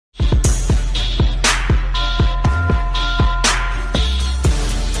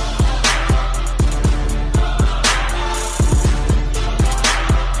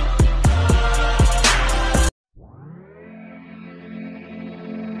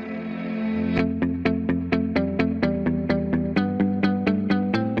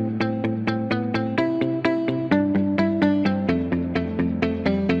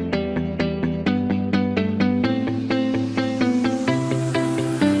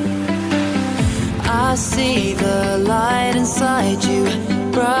I see the light inside you,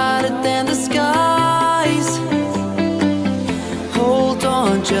 brighter than the skies. Hold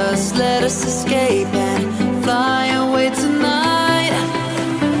on, just let us escape and fly away tonight.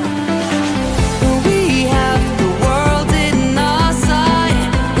 We have the world in our sight,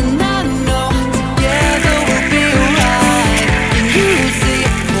 and I know together we'll be alright. And you see,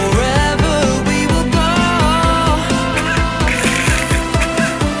 forever we will go.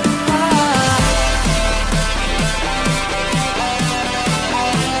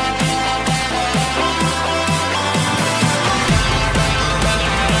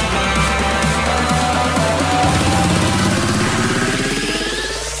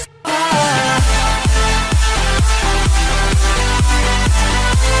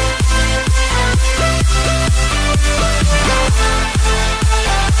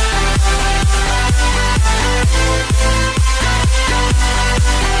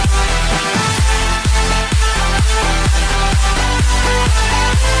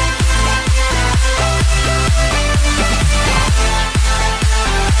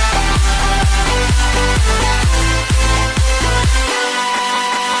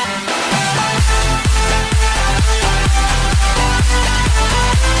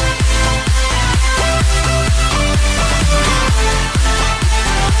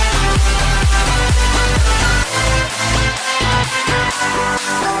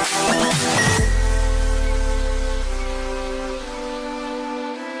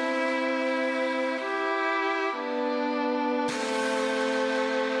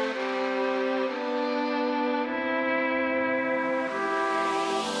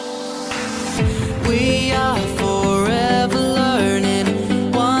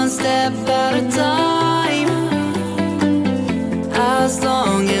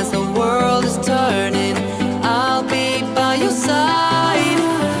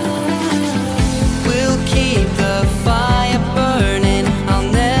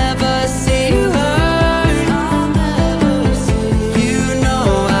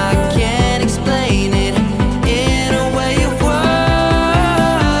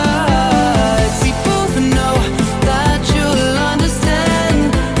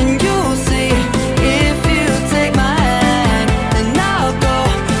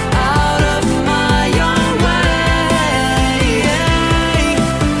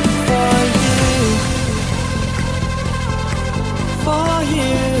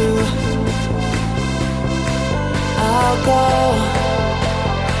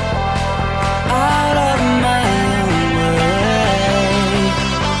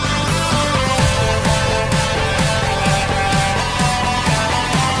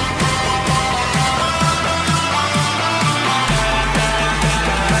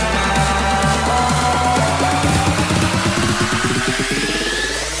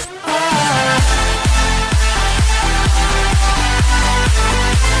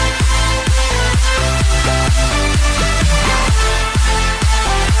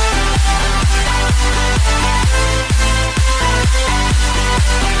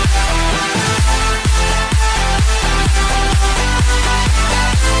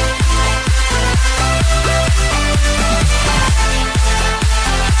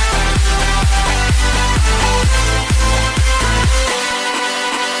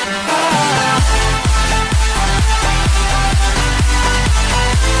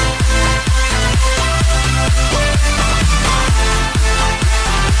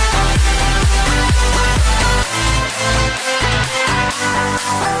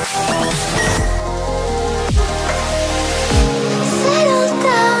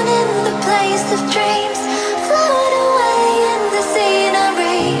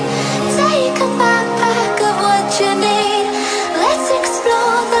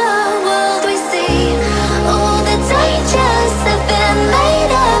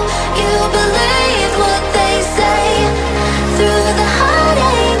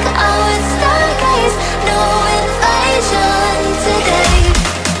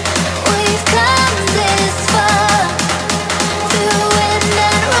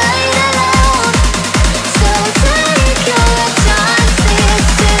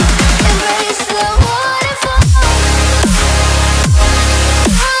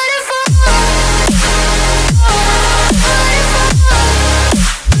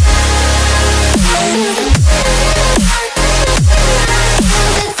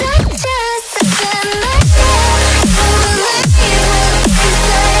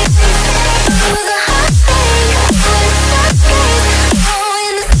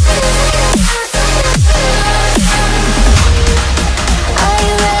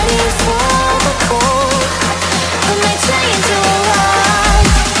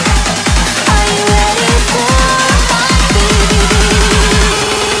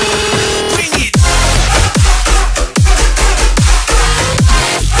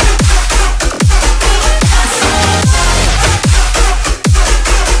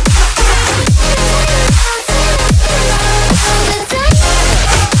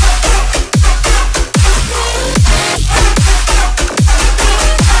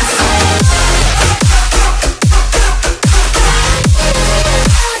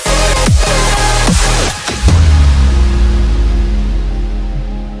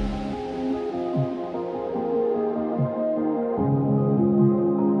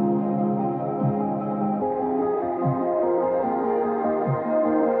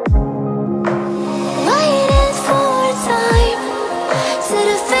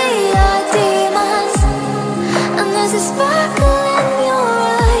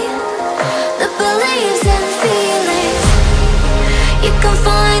 can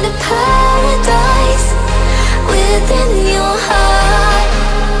find a paradise within your heart.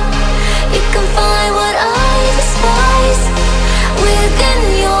 You can find what I despise within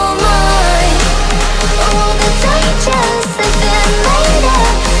your mind. All the dangers have been made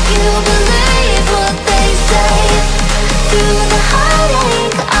up. You believe what they say. Through the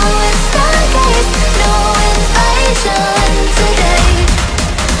heartache I would stargaze. No invasion today.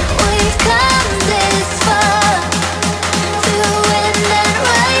 We've come this far, through wind and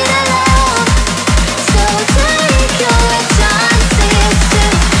rain alone. So take your chances to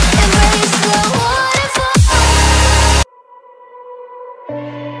embrace the waterfall.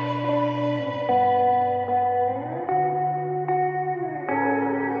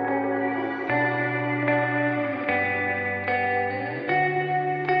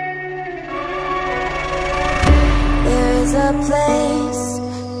 There is a place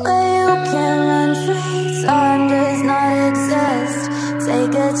where you can run free. Time does not exist.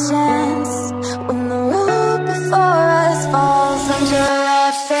 Take a chance when the road before us falls under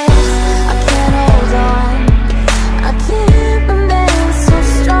our face. I can't hold on, I can't remain so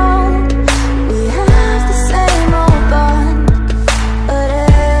strong. We have the same old bond, but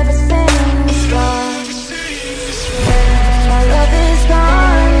everything is wrong. My love is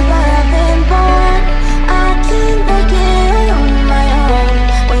gone, but I've been born. I can't break it on my own.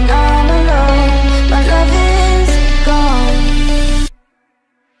 When I'm alone, my love is gone.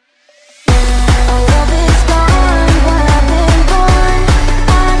 My love is gone, but I've been born.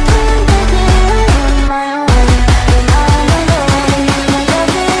 I can't break it on my own. When I'm alone, my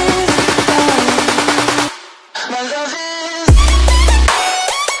love is gone. My love is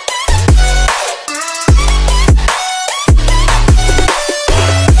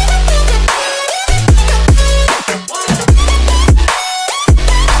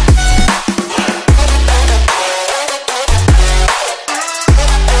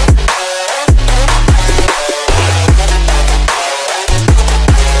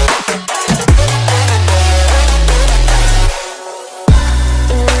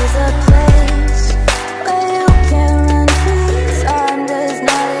There's a place where you can run free. Time does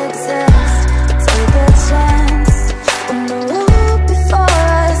not exist. Take a chance when the road before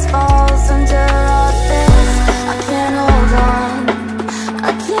us falls under our face. I can't hold on,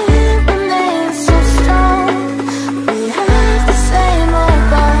 I can't remain so strong. We have the same old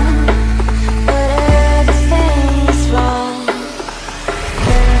bond, but everything's wrong.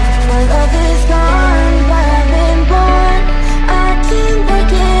 My love is gone, but I've been born. I can't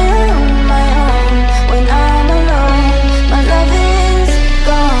break it on my own. When I'm alone, my love is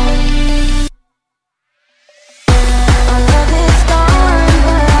gone. My love is gone,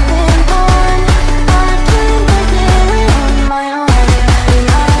 but I've been born. I can't break it on my own. When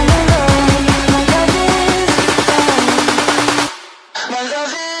I'm alone, my love is gone. My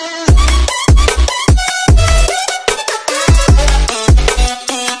love is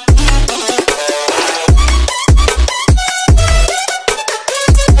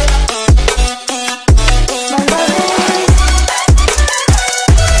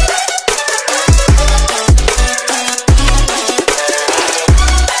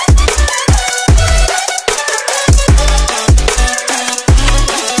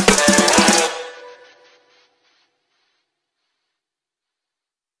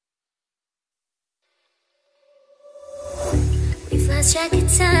We've lost track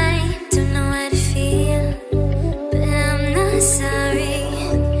of time, don't know how to feel, but I'm not sorry.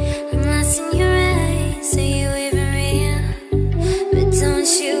 I'm lost in your eyes, are you even real? But don't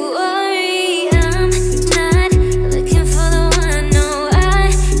you worry, I'm not looking for the one. No,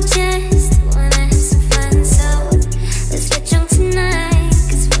 I just wanna have some fun. So let's get drunk tonight,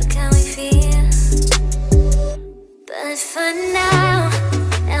 'cause fuck how we feel. But for now,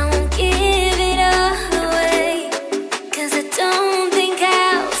 I won't give it all away, 'cause I don't think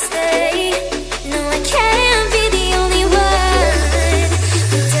I'll stay. No, I can't be the only one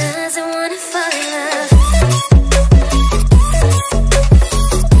who doesn't wanna fall in love.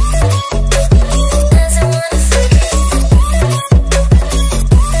 Doesn't wanna fall in love.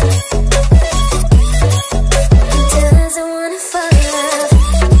 Doesn't wanna fall in love.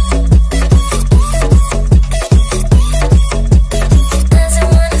 Doesn't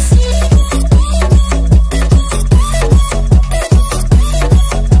wanna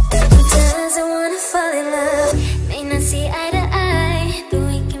doesn't wanna fall in love. May not see eye to eye, but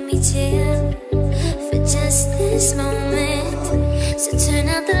we can be chill for just this moment. So turn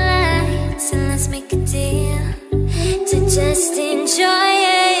out the lights and let's make a deal to just enjoy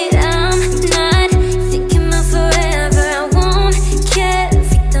it. I'm not thinking about forever. I won't care if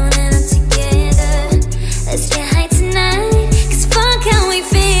we don't end up together. Let's get high tonight, 'cause fuck how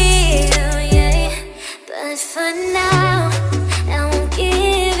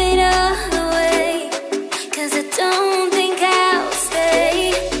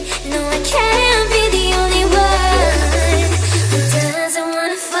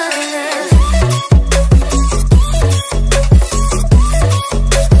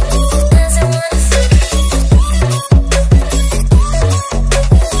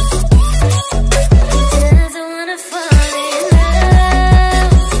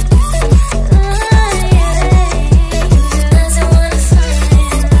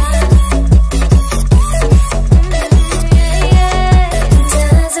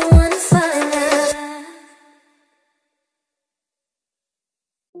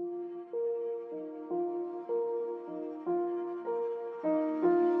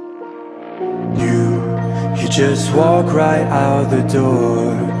just walk right out the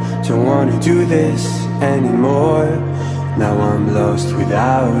door. Don't wanna do this anymore. Now I'm lost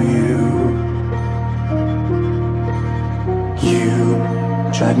without you. You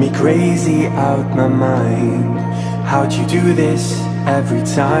drive me crazy out my mind. How'd you do this every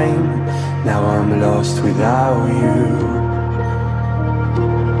time? Now I'm lost without you.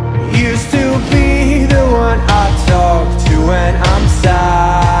 Used to be the one I talk to when I'm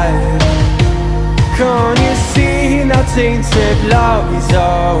sad. Can't you see now tainted love is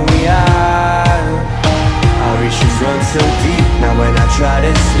all we have? Our issues run so deep, now when I try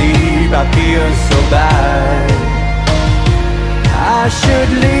to sleep I feel so bad. I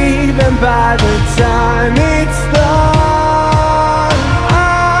should leave, and by the time it's done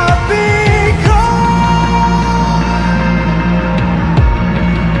I'll be gone.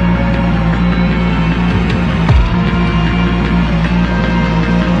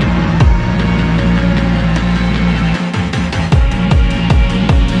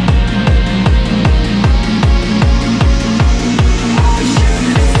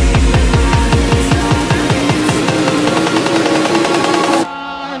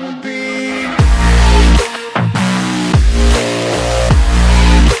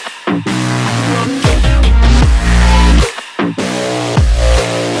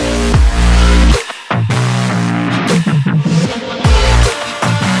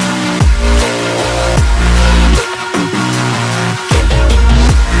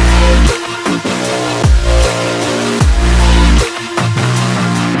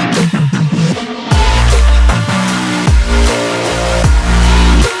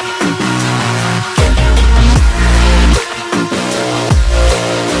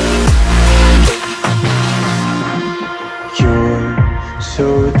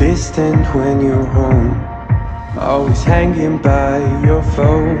 Distant when you're home, always hanging by your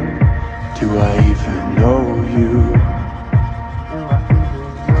phone. Do I even know you?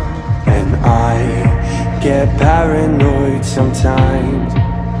 And I get paranoid sometimes,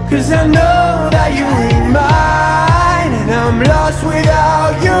 'cause I know that you ain't mine, and I'm lost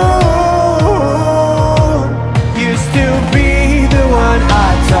without you. Used to be the one I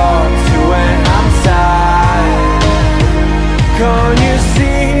talk to when I'm sad. Can't you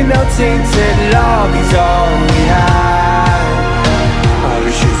see now tainted love is all we have? Our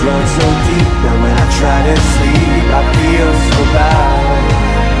issues run so deep, now when I try to sleep I feel so bad.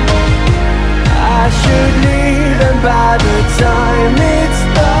 I should leave, and by the time it's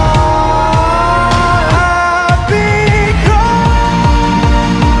done I'll be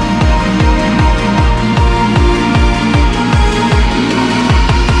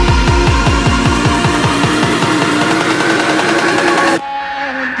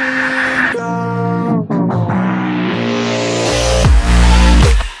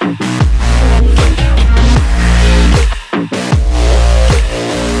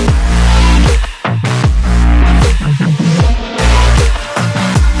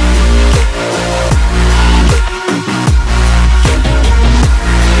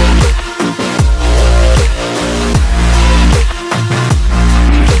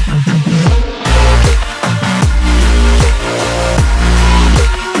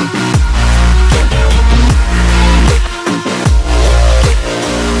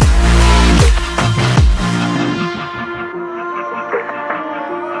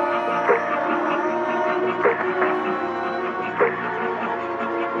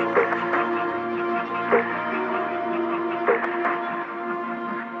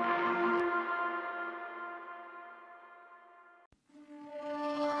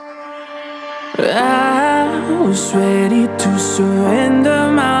I was ready to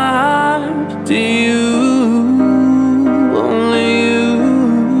surrender my heart to you, only you.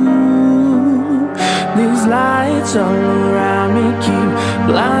 These lights all around me keep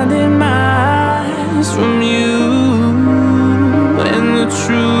blinding my eyes from you and the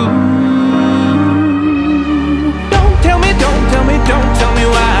truth. Don't tell me, don't tell me, don't tell me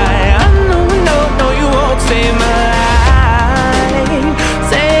why. I know, no, no, you won't save my life,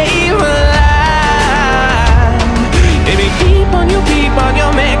 save my life. Baby, keep on,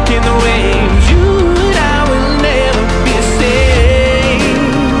 you're making the waves. You and I will never be safe,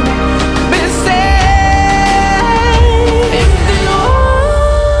 be safe.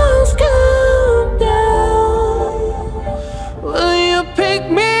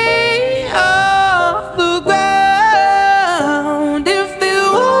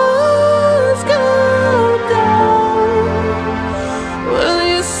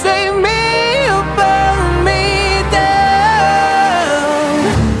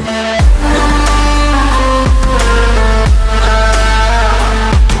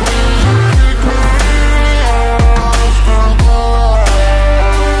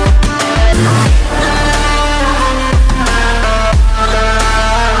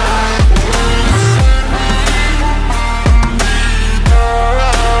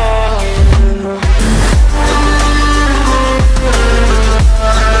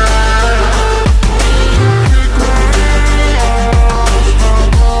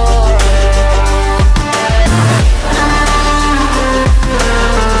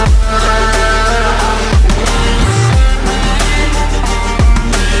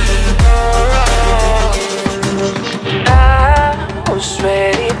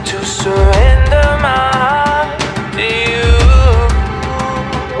 to surrender my heart to you,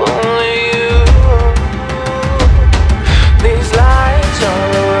 only you. These lights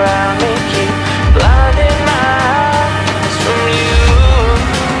all around me keep blinding my eyes from you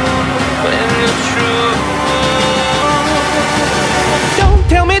and the truth.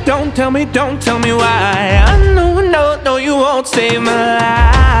 Don't tell me why. I know, no, you won't save my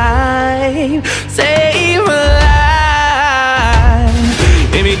life, save my life.